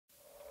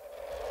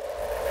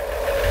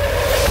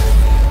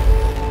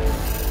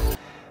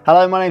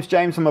Hello, my name's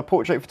James. I'm a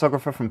portrait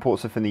photographer from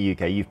Portsmouth in the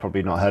UK. You've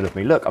probably not heard of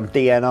me. Look, I'm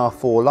DNR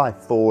for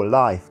life,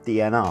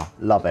 DNR.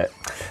 Love it.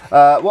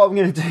 What I'm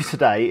going to do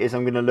today is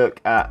I'm going to look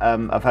at,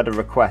 I've had a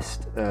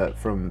request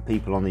from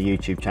people on the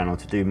YouTube channel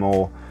to do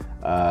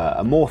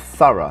a more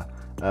thorough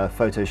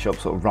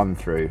Photoshop sort of run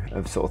through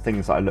of sort of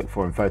things that I look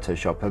for in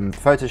Photoshop. And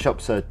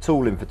Photoshop's a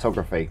tool in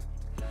photography.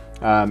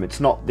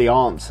 It's not the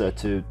answer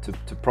to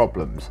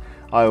problems.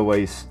 I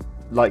always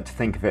like to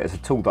think of it as a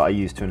tool that I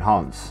use to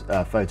enhance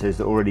photos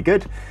that are already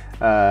good.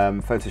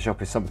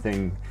 Photoshop is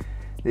something,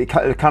 it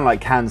kind of like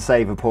can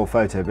save a poor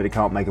photo, but it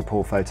can't make a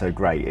poor photo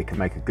great. It can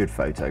make a good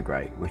photo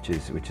great, which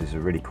is a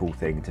really cool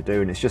thing to do.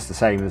 And it's just the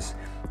same as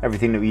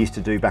everything that we used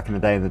to do back in the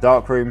day in the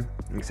darkroom,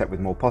 except with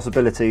more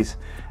possibilities.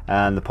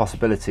 And the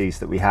possibilities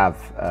that we have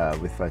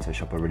with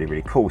Photoshop are really,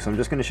 really cool. So I'm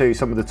just going to show you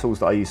some of the tools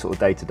that I use sort of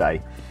day to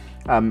day.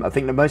 I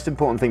think the most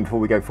important thing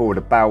before we go forward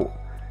about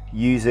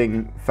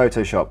using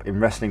Photoshop in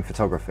wrestling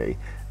photography,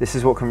 this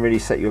is what can really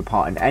set you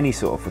apart in any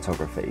sort of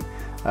photography,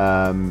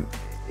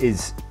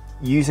 is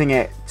using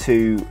it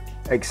to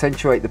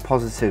accentuate the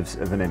positives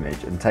of an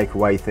image and take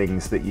away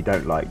things that you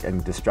don't like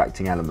and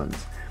distracting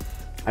elements.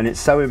 And it's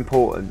so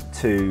important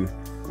to,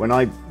 when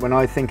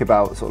I think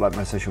about sort of like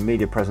my social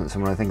media presence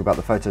and when I think about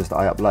the photos that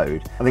I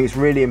upload, I think it's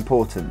really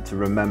important to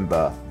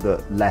remember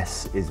that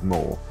less is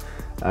more.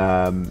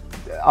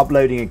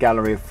 Uploading a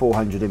gallery of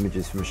 400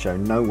 images from a show,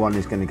 no one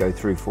is going to go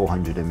through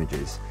 400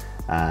 images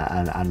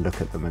and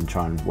look at them and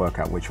try and work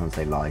out which ones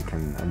they like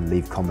and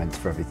leave comments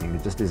for everything.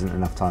 There just isn't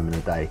enough time in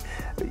a day.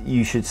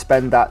 You should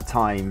spend that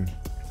time,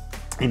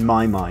 in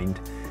my mind,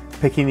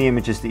 picking the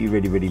images that you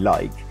really, really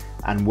like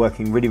and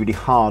working really, really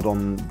hard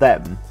on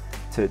them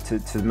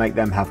to make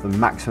them have the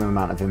maximum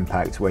amount of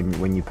impact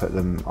when you put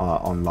them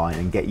online,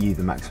 and get you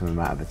the maximum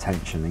amount of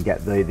attention, and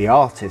get the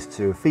artists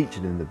who are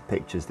featured in the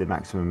pictures the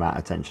maximum amount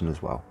of attention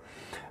as well.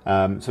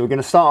 So we're going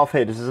to start off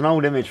here. This is an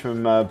old image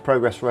from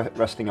Progress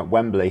Wrestling at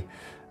Wembley,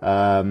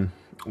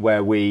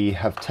 where we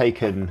have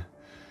taken,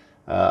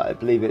 I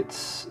believe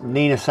it's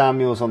Nina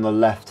Samuels on the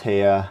left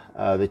here,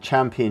 the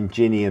champion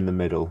Jinny in the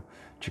middle,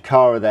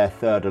 Chakara there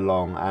third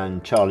along,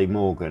 and Charlie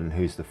Morgan,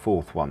 who's the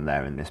fourth one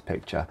there in this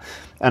picture.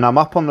 And I'm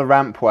up on the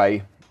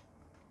rampway,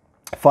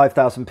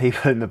 5,000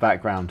 people in the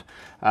background,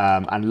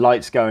 and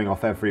lights going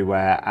off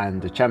everywhere,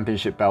 and a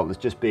championship belt that's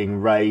just being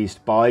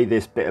raised by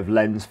this bit of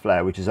lens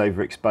flare which is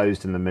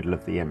overexposed in the middle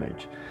of the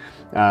image.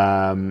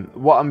 It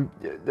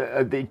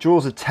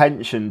draws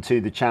attention to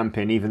the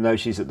champion, even though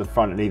she's at the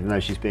front and even though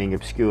she's being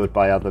obscured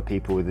by other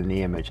people within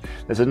the image.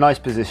 There's a nice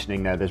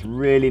positioning there, there's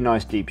really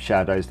nice deep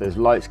shadows, there's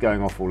lights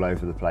going off all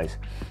over the place.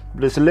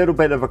 But it's a little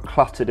bit of a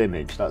cluttered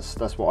image,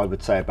 that's what I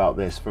would say about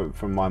this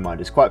from my mind.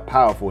 It's quite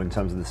powerful in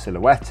terms of the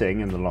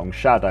silhouetting and the long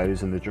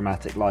shadows and the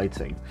dramatic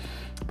lighting.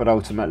 But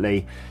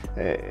ultimately,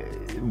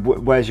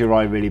 where's your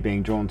eye really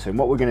being drawn to? And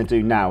what we're going to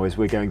do now is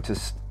I'm going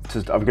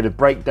to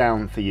break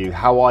down for you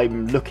how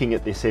I'm looking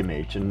at this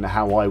image and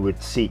how I would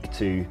seek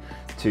to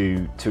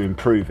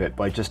improve it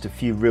by just a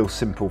few real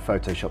simple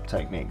Photoshop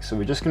techniques. So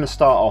we're just going to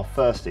start off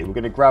firstly, we're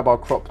going to grab our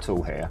crop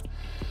tool here,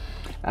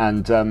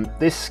 and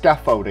this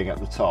scaffolding at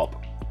the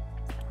top,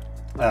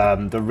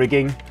 the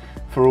rigging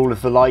for all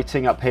of the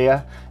lighting up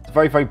here, it's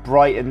very, very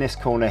bright in this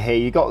corner here.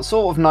 You've got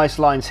sort of nice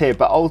lines here,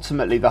 but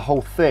ultimately the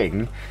whole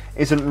thing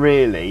isn't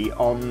really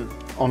on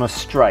a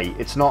straight,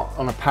 it's not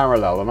on a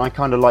parallel, and I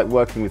kind of like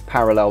working with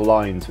parallel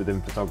lines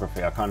within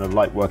photography. I kind of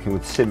like working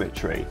with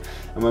symmetry,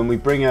 and when we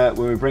bring a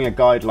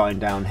guideline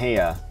down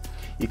here,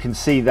 you can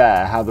see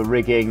there how the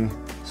rigging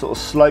sort of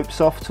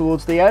slopes off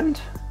towards the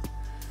end.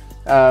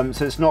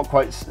 So it's not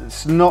quite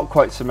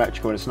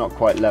symmetrical, and it's not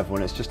quite level,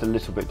 and it's just a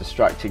little bit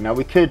distracting. Now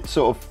we could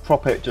sort of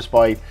crop it just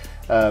by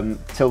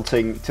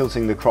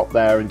tilting the crop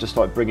there and just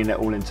like bringing it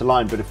all into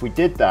line, but if we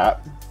did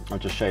that, I'll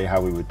just show you how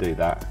we would do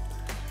that.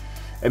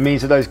 It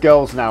means that those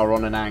girls now are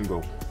on an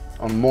angle,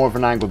 on more of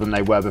an angle than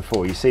they were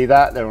before. You see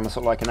that? They're on a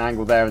sort of like an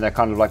angle there, and they're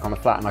kind of like on a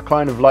flat, and I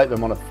kind of like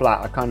them on a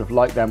flat. I kind of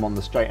like them on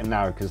the straight and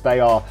narrow because they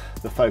are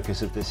the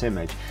focus of this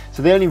image.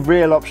 So the only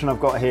real option I've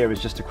got here is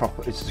just to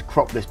crop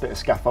this bit of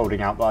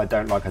scaffolding out that I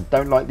don't like. I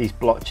don't like these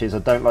blotches, I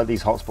don't like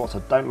these hot spots, I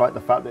don't like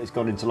the fact that it's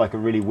gone into like a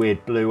really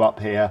weird blue up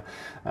here.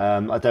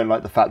 I don't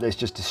like the fact that it's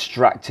just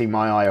distracting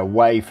my eye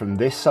away from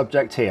this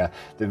subject here.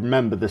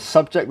 Remember, the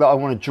subject that I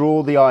want to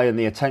draw the eye and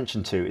the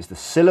attention to is the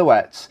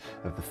silhouettes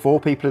of the four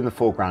people in the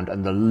foreground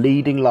and the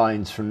leading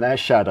lines from their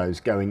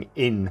shadows going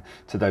in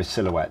to those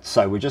silhouettes.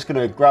 So we're just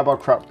going to grab our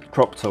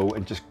crop tool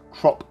and just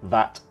crop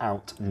that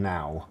out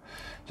now,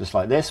 just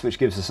like this, which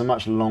gives us a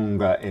much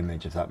longer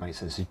image, if that makes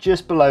sense. So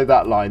just below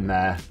that line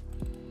there,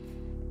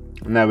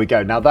 and there we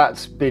go. Now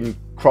that's been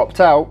cropped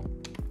out,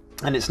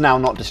 and it's now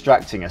not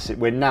distracting us.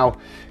 We're now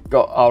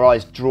got our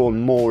eyes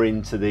drawn more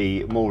into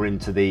the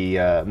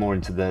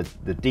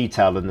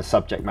detail and the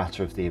subject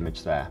matter of the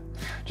image there.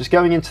 Just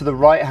going into the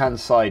right hand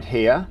side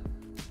here,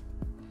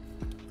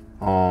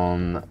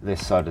 on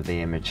this side of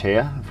the image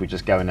here. If we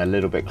just go in a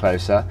little bit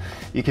closer,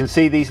 you can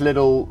see these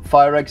little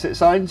fire exit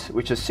signs,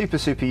 which are super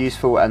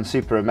useful and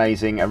super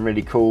amazing and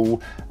really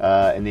cool.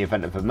 In the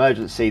event of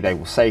emergency, they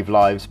will save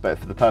lives, but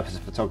for the purpose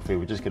of photography,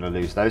 we're just going to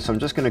lose those. So I'm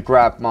just going to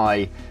grab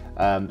my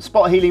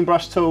spot healing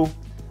brush tool.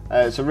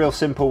 It's a real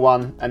simple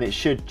one, and it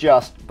should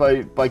just,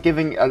 by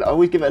giving, I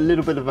always give it a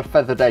little bit of a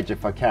feathered edge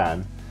if I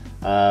can,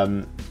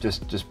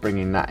 just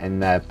bringing that in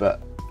there,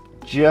 but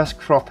just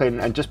cropping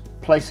and just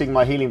placing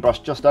my healing brush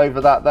just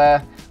over that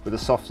there with a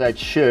soft edge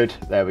should,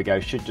 there we go,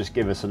 should just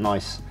give us a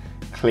nice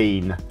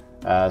clean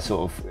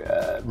sort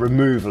of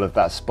removal of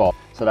that spot.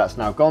 So that's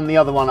now gone. The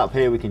other one up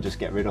here we can just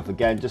get rid of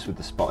again, just with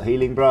the spot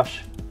healing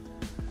brush.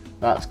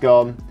 That's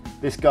gone.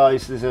 This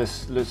guy's,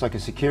 looks like a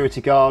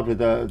security guard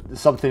with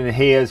something in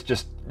here.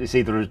 It's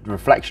either a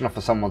reflection off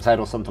of someone's head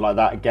or something like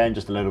that. Again,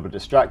 just a little bit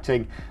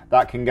distracting.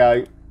 That can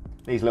go.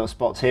 These little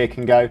spots here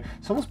can go.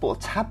 Someone's bought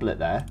a tablet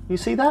there. You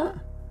see that?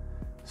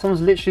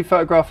 Someone's literally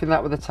photographing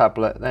that with a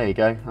tablet. There you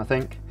go, I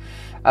think.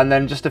 And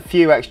then just a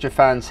few extra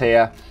fans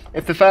here.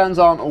 If the fans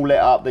aren't all lit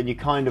up, then you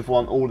kind of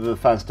want all of the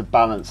fans to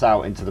balance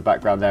out into the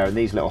background there, and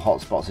these little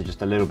hot spots are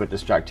just a little bit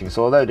distracting.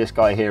 So although this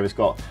guy here has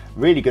got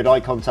really good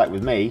eye contact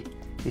with me,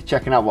 he's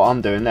checking out what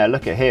I'm doing there.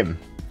 Look at him.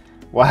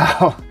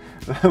 Wow.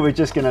 We're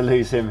just going to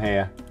lose him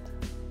here.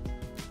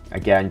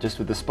 Again, just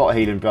with the spot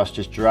healing brush,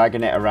 just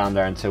dragging it around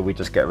there until we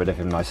just get rid of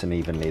him nice and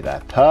evenly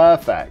there.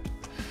 Perfect.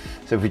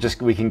 So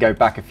if we can go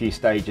back a few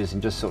stages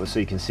and just sort of so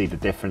you can see the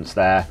difference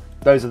there.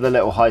 Those are the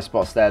little high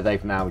spots there.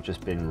 They've now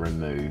just been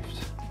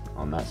removed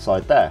on that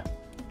side there.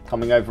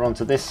 Coming over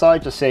onto this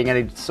side, just seeing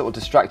any sort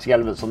of distracting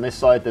elements on this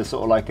side. There's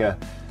sort of like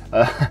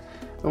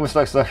almost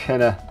looks like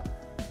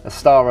a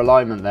star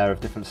alignment there of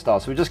different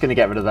stars. So we're just going to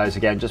get rid of those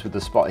again, just with the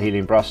spot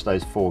healing brush.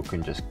 Those four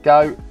can just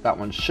go. That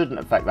one shouldn't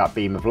affect that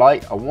beam of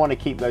light. I want to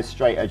keep those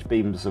straight edge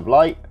beams of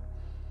light.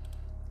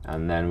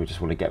 And then we just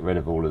want to get rid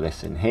of all of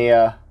this in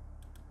here.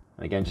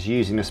 And again, just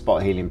using the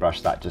spot healing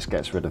brush, that just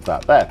gets rid of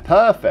that there.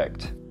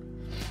 Perfect.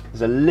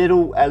 There's a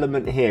little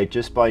element here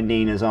just by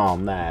Nina's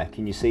arm there.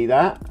 Can you see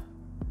that?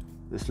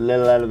 This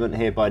little element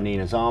here by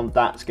Nina's arm,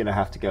 that's going to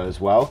have to go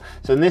as well.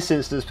 So in this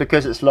instance,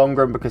 because it's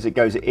longer and because it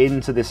goes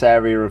into this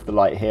area of the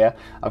light here,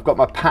 I've got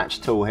my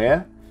patch tool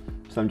here.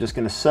 So I'm just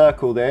going to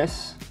circle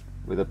this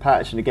with a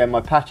patch. And again,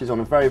 my patch is on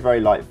a very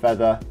light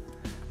feather.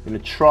 I'm going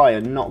to try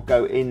and not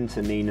go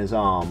into Nina's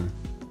arm,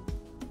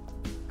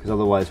 because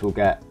otherwise we'll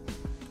get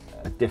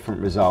a different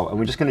result. And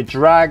we're just going to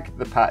drag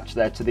the patch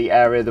there to the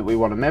area that we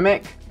want to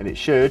mimic, and it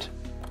should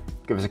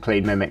give us a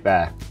clean mimic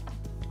there.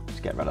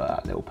 Just get rid of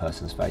that little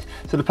person's face.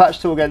 So the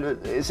patch tool again,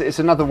 it's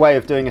another way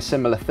of doing a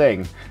similar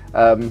thing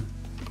to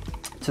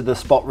the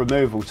spot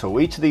removal tool.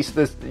 Each of these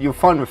you'll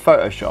find with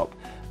Photoshop,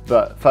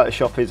 but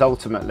Photoshop is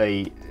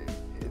ultimately,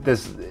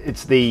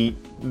 it's the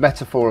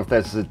metaphor of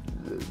there's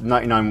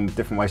 99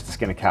 different ways to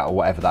skin a cat, or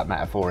whatever that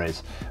metaphor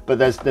is, but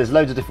there's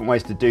loads of different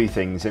ways to do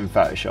things in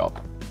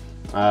Photoshop.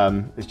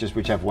 It's just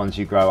whichever ones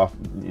you grow up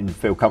and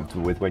feel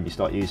comfortable with when you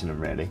start using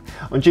them, really.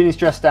 On Jinny's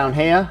dress down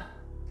here,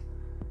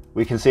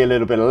 we can see a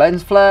little bit of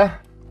lens flare.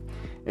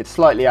 It's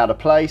slightly out of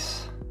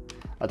place.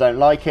 I don't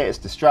like it, it's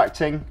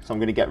distracting, so I'm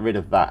going to get rid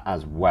of that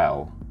as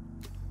well.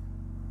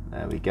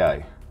 There we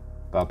go.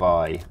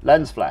 Bye-bye.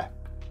 Lens flare.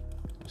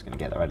 I'm just going to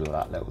get rid of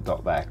that little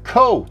dot there.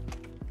 Cool!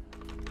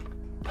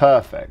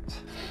 Perfect.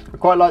 I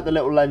quite like the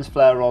little lens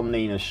flare on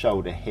Nina's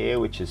shoulder here,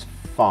 which is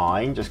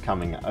fine, just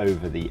coming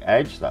over the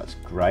edge. That's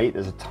great.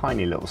 There's a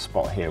tiny little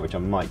spot here which I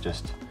might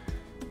just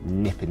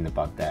nip in the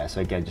bud there.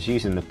 So again, just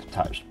using the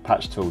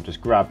patch tool,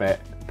 just grab it,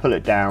 pull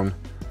it down,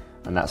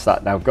 and that's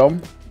that now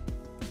gone.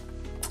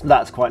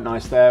 That's quite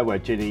nice there, where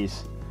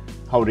Jinny's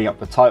holding up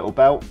the title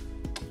belt.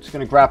 Just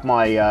going to grab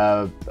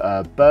my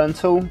burn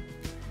tool,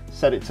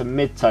 set it to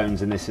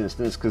mid-tones in this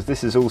instance, because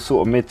this is all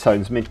sort of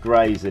mid-tones,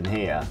 mid-greys in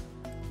here.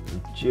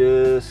 I'm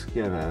just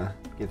gonna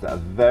give that a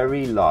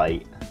very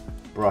light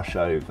brush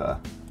over.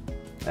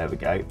 There we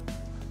go.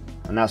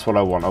 And that's what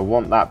I want. I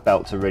want that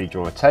belt to really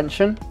draw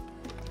attention,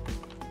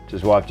 which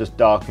is why I've just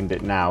darkened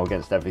it now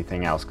against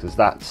everything else, because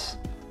that's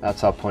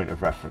our point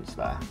of reference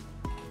there.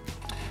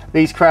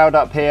 These crowd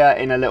up here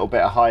in a little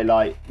bit of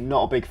highlight,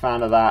 not a big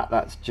fan of that.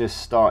 That's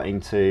just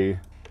starting to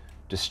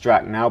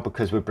distract now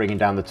because we're bringing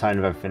down the tone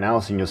of everything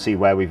else, and you'll see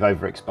where we've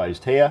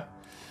overexposed here.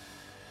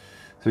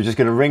 So we're just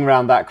going to ring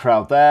round that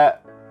crowd there.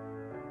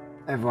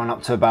 Everyone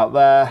up to about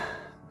there.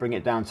 Bring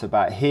it down to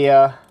about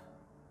here.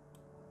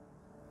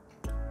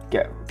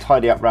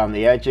 Tidy up around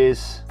the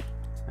edges,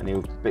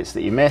 any bits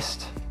that you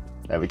missed.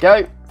 There we go.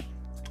 And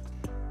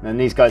then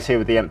these guys here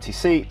with the empty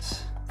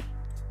seats.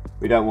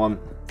 We don't want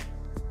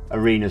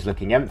arenas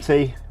looking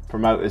empty.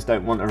 Promoters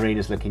don't want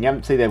arenas looking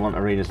empty. They want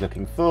arenas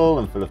looking full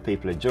and full of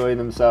people enjoying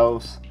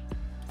themselves.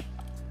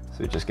 So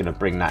we're just going to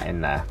bring that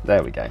in there.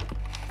 There we go.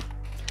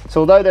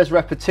 So although there's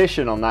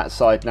repetition on that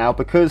side now,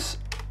 because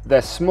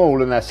they're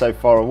small and they're so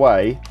far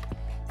away,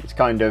 it's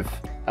kind of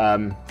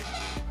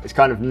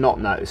not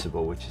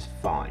noticeable, which is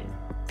fine.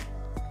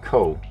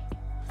 Cool.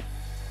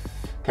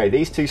 Okay,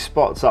 these two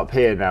spots up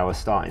here now are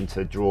starting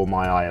to draw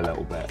my eye a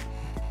little bit.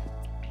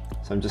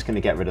 So So I'm just going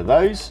to get rid of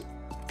those.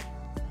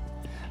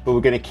 But we're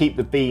going to keep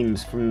the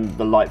beams from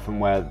the light from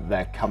where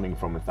they're coming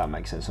from, if that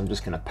makes sense. So I'm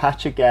just going to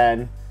patch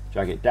again,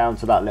 drag it down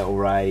to that little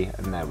ray,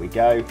 and there we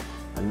go.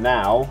 And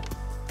now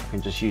I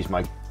can just use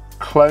my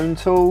clone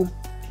tool,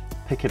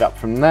 pick it up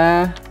from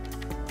there,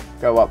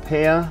 go up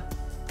here,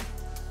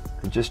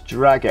 and just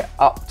drag it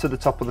up to the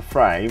top of the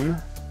frame.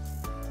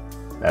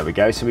 There we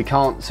go. So we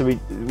can't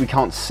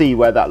see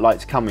where that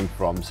light's coming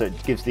from. So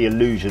it gives the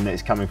illusion that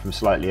it's coming from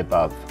slightly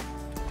above.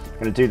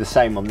 I'm going to do the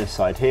same on this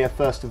side here.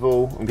 First of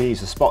all, I'm going to use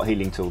the spot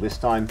healing tool this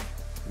time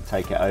and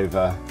take it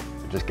over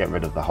and just get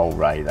rid of the whole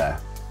ray there.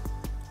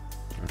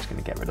 I'm just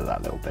going to get rid of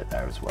that little bit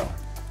there as well.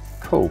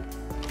 Cool.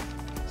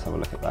 Let's have a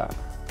look at that.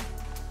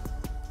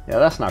 Yeah,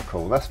 that's now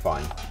cool. That's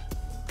fine.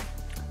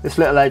 This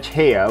little edge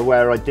here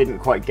where I didn't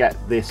quite get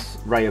this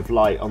ray of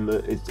light on the,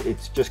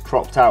 it's just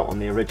cropped out on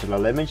the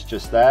original image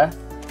just there.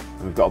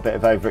 And we've got a bit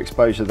of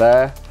overexposure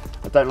there.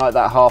 I don't like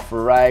that half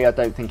array. I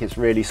don't think it's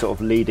really sort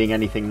of leading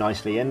anything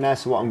nicely in there.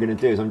 So what I'm going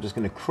to do is I'm just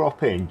going to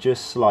crop in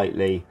just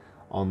slightly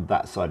on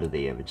that side of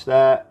the image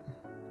there.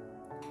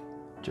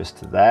 Just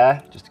to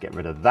there, just to get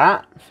rid of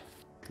that.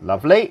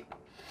 Lovely.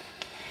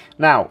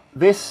 Now,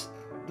 this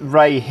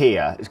ray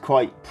here is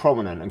quite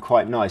prominent and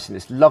quite nice, and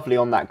it's lovely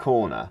on that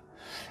corner.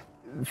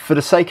 For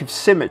the sake of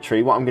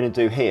symmetry, what I'm going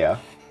to do here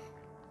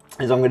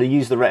is I'm going to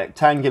use the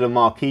rectangular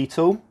marquee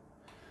tool.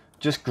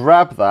 Just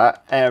grab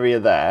that area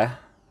there.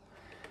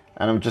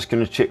 And I'm just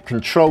going to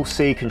Control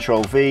C,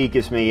 Control V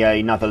gives me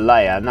another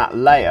layer, and that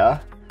layer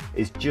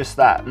is just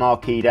that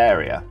marqueed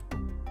area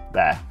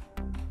there.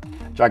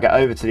 Drag it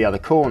over to the other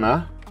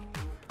corner,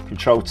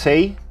 Control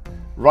T,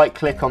 right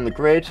click on the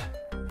grid,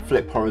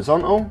 flip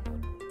horizontal,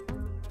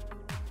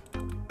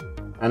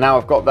 and now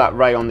I've got that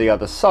ray on the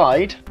other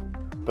side,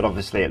 but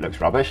obviously it looks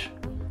rubbish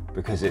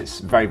because it's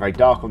very, very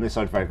dark on this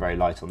side, very, very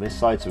light on this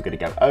side. So we're going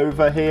to go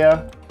over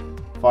here,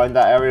 find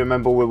that area.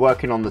 Remember, we're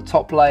working on the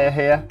top layer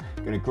here.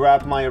 I'm going to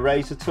grab my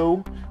eraser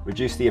tool,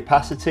 reduce the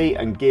opacity,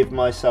 and give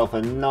myself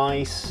a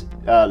nice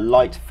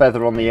light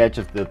feather on the edge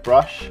of the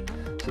brush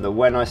so that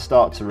when I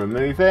start to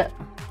remove it,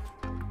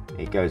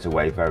 it goes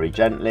away very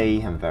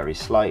gently and very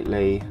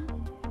slightly.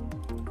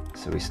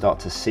 So we start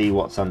to see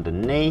what's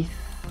underneath.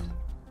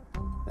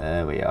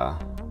 There we are.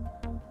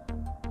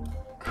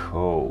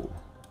 Cool.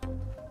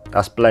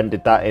 That's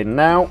blended that in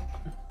now.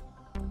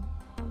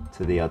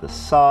 To the other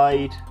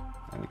side.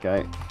 There we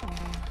go.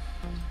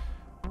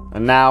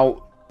 And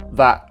now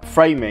that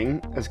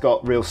framing has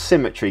got real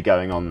symmetry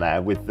going on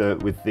there with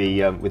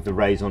the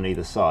rays on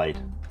either side.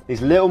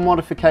 These little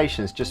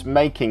modifications, just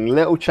making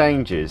little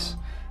changes,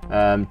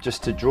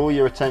 just to draw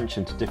your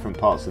attention to different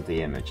parts of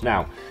the image.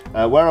 Now,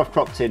 where I've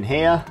cropped in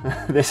here,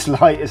 this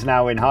light is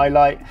now in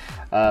highlight.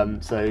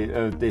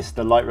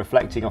 The light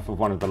reflecting off of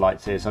one of the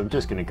lights here. So I'm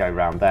just going to go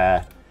around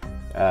there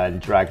and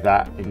drag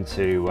that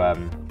into.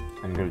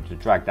 I'm going to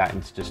drag that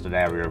into just an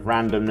area of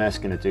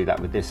randomness. Going to do that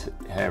with this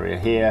area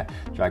here.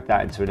 Drag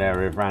that into an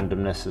area of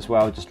randomness as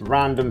well. Just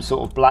random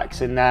sort of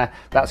blacks in there.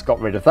 That's got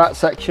rid of that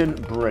section.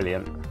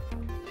 Brilliant.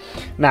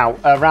 Now,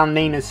 around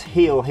Nina's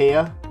heel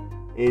here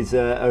is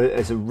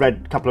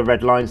a couple of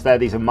red lines there.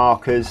 These are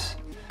markers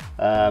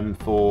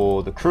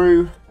for the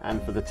crew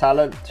and for the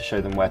talent to show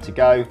them where to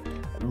go.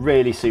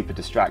 Really super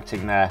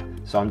distracting there.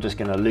 So I'm just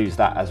going to lose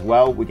that as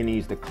well. We're going to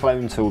use the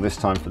clone tool this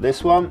time for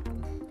this one.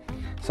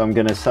 So I'm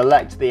going to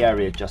select the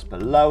area just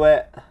below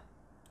it,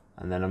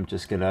 and then I'm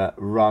just going to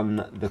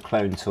run the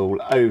clone tool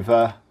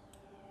over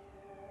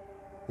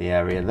the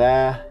area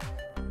there.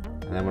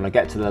 And then when I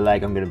get to the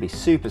leg, I'm going to be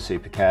super,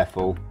 super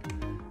careful.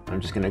 I'm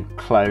just going to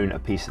clone a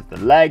piece of the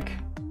leg,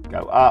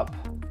 go up,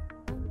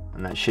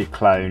 and that should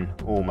clone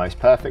almost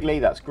perfectly.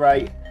 That's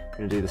great. I'm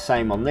going to do the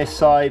same on this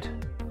side.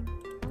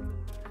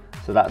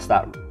 So that's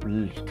that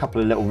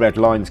couple of little red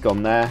lines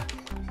gone there,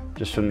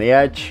 just from the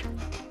edge.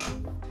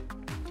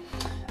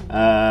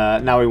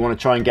 Now we want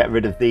to try and get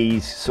rid of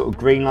these sort of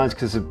green lines,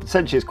 because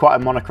essentially it's quite a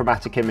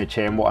monochromatic image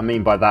here, and what I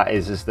mean by that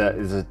is that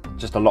there's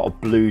just a lot of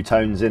blue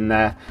tones in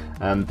there.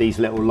 These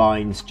little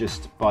lines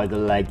just by the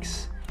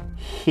legs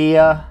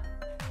here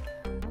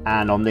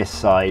and on this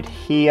side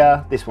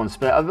here. This one's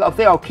split. I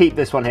think I'll keep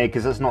this one here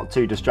because it's not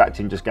too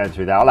distracting just going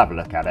through there. I'll have a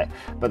look at it,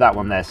 but that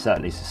one there's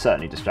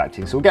certainly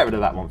distracting, so we'll get rid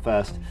of that one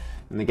first.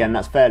 And again,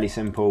 that's fairly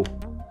simple.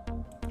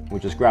 We'll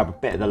just grab a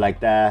bit of the leg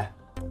there.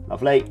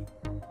 Lovely.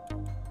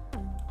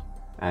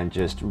 And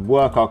just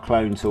work our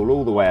clone tool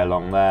all the way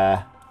along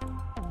there.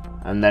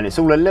 And then it's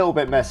all a little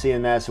bit messy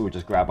in there, so we'll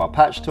just grab our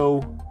patch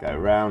tool, go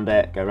around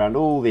it, go around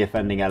all the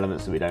offending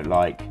elements that we don't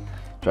like,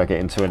 drag it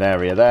into an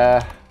area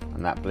there,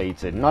 and that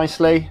bleeds in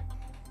nicely,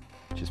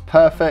 which is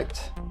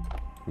perfect.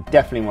 We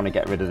definitely want to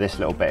get rid of this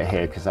little bit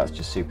here because that's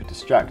just super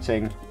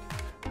distracting.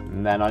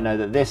 And then I know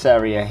that this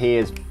area here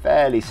is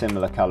fairly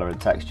similar color and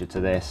texture to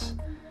this.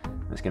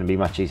 It's going to be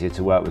much easier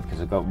to work with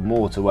because I've got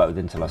more to work with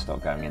until I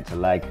start going into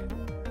leg.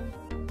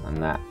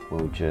 And that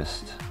will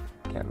just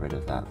get rid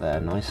of that there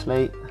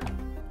nicely.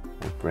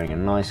 We'll bring a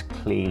nice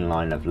clean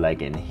line of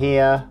leg in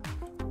here.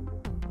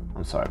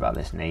 I'm sorry about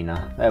this,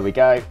 Nina. There we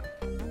go.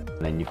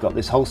 Then you've got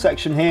this whole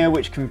section here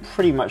which can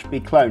pretty much be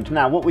cloned.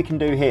 Now what we can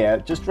do here,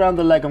 just around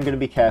the leg I'm going to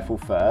be careful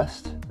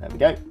first. There we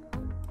go.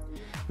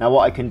 Now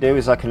what I can do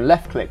is I can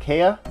left click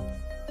here,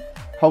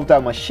 hold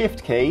down my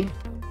shift key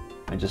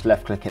and just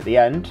left click at the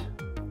end,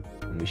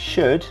 and we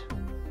should,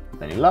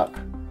 with any luck,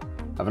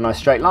 have a nice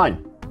straight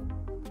line.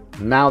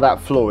 Now that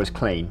floor is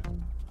clean.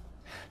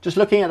 Just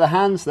looking at the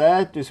hands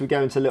there, as we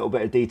go into a little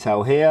bit of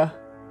detail here,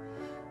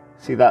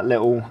 see that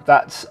little,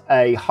 that's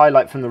a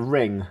highlight from the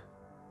ring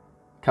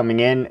coming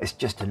in. It's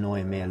just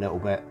annoying me a little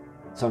bit,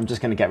 so I'm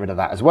just going to get rid of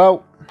that as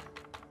well.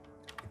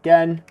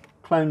 Again,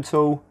 clone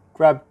tool,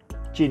 grab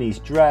Jinny's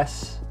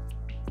dress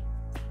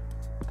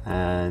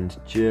and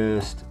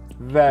just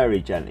very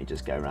gently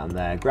just go around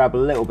there, grab a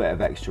little bit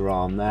of extra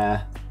arm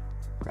there,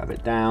 grab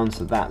it down,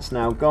 so that's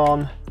now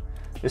gone.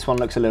 This one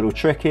looks a little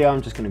tricky.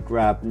 I'm just going to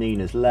grab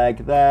Nina's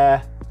leg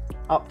there,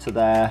 up to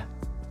there,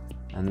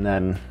 and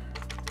then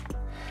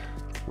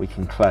we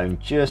can clone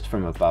just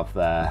from above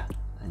there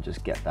and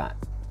just get that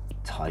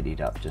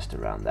tidied up just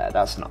around there.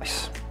 That's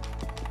nice.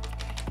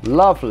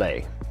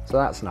 Lovely. So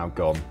that's now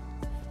gone.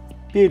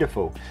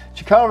 Beautiful.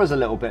 Chakara's a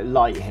little bit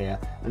light here,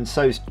 and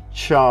so's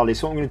Charlie.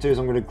 So what I'm going to do is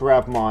I'm going to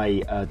grab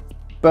my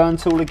burn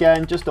tool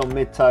again, just on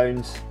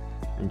mid-tones,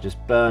 and just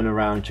burn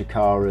around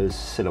Chakara's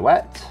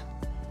silhouette,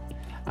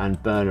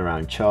 and burn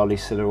around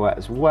Charlie's silhouette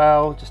as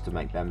well, just to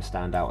make them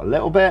stand out a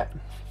little bit.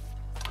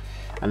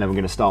 And then we're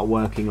going to start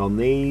working on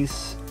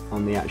these,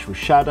 on the actual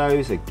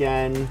shadows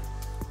again.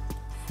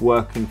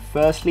 Working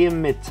firstly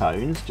in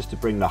mid-tones, just to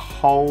bring the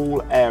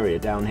whole area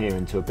down here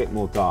into a bit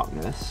more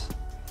darkness.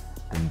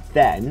 And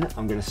then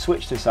I'm going to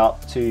switch this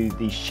up to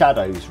the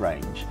shadows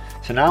range.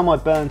 So now my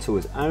burn tool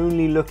is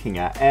only looking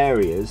at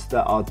areas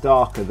that are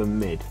darker than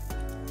mid.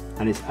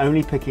 And it's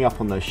only picking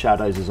up on those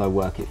shadows as I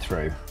work it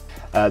through.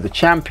 The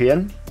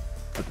champion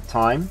at the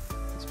time,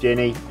 it's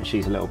Jinny, and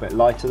she's a little bit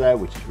lighter there,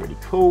 which is really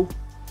cool.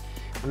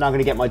 I'm now going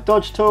to get my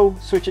dodge tool,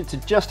 switch it to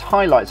just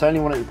highlights. I only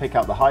want it to pick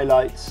up the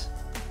highlights.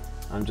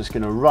 I'm just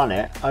going to run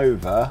it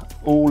over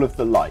all of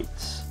the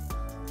lights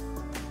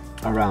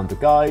around the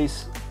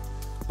guys,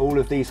 all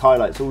of these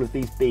highlights, all of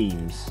these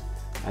beams,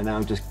 and now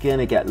I'm just going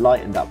to get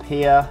lightened up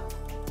here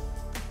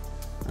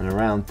and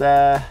around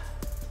there.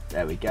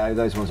 There we go.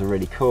 Those ones are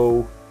really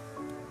cool.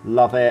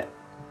 Love it.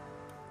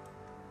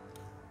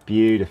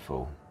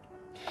 Beautiful.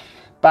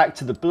 Back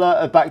to the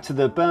blur, back to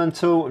the burn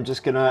tool. I'm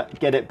just going to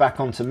get it back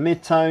onto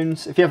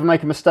mid-tones. If you ever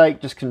make a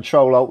mistake, just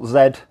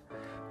Control-Alt-Z.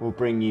 We'll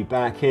bring you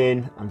back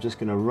in. I'm just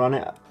going to run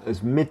it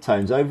as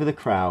mid-tones over the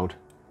crowd,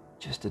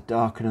 just to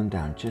darken them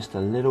down just a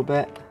little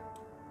bit.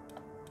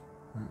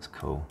 That's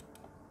cool.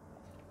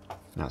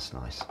 That's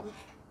nice.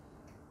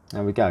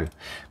 There we go.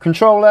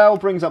 Control L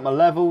brings up my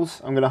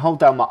levels. I'm going to hold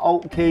down my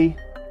Alt key,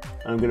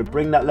 and I'm going to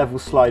bring that level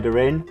slider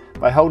in.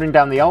 By holding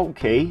down the Alt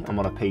key, I'm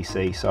on a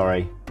PC,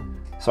 sorry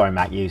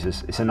Mac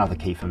users, it's another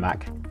key for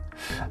Mac.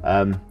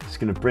 Just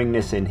going to bring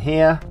this in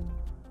here.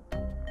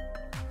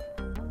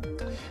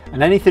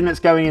 And anything that's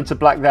going into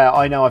black there,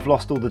 I know I've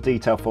lost all the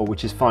detail for,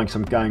 which is fine because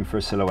I'm going for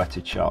a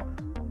silhouetted shot.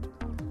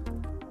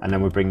 And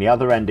then we bring the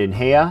other end in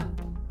here,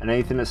 and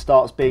anything that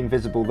starts being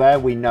visible there,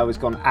 we know has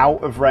gone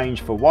out of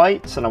range for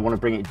whites, and I want to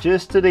bring it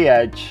just to the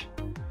edge,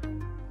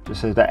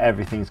 just so that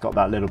everything's got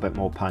that little bit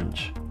more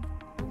punch.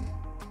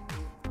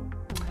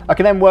 I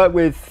can then work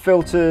with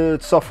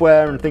filtered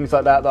software and things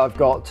like that I've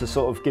got to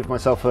sort of give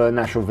myself a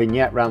natural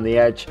vignette around the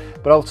edge.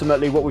 But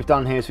ultimately what we've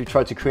done here is we've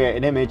tried to create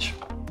an image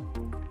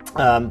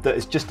that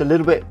is just a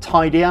little bit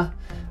tidier,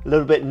 a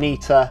little bit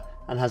neater,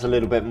 and has a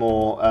little bit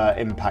more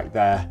impact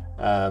there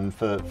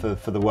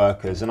for the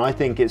workers. And I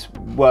think it's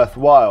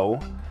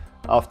worthwhile,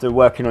 after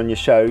working on your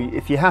show,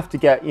 if you have to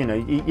get,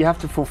 you have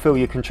to fulfill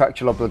your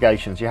contractual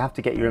obligations, you have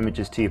to get your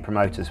images to your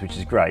promoters, which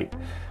is great.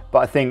 But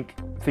I think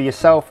for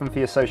yourself and for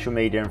your social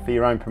media and for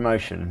your own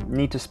promotion, you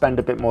need to spend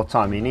a bit more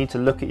time. You need to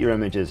look at your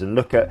images and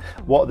look at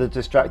what are the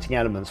distracting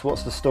elements,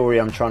 what's the story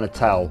I'm trying to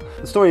tell.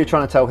 The story you're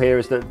trying to tell here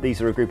is that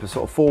these are a group of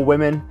sort of 4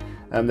 women.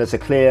 There's a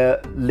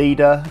clear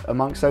leader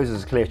amongst those,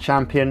 there's a clear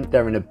champion.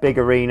 They're in a big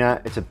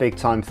arena, it's a big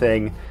time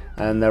thing,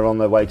 and they're on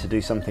their way to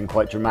do something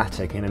quite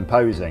dramatic and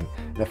imposing.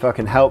 And if I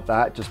can help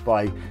that just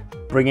by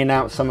bringing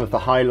out some of the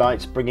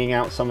highlights, bringing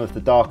out some of the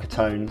darker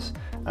tones,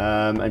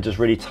 and just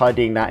really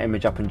tidying that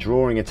image up and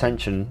drawing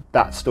attention,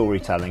 that's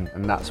storytelling,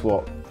 and that's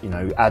what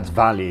adds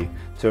value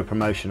to a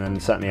promotion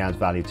and certainly adds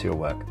value to your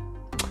work.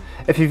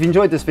 If you've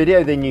enjoyed this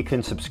video, then you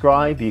can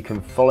subscribe, you can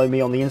follow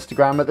me on the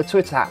Instagram, at the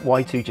Twitter at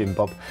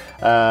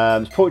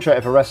Y2JimBob. Portrait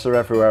of a wrestler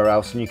everywhere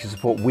else, and you can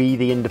support We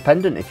The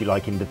Independent if you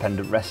like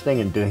independent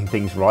wrestling and doing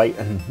things right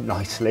and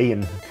nicely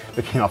and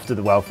looking after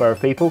the welfare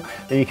of people.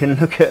 Then you can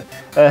look at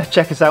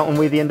check us out on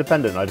We The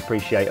Independent. I'd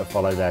appreciate a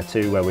follow there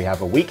too, where we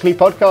have a weekly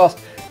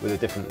podcast with a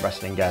different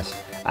wrestling guest,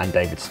 and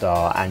David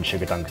Starr and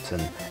Sugar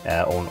Dunkerton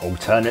on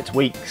alternate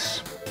weeks.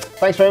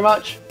 Thanks very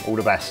much, all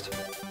the best.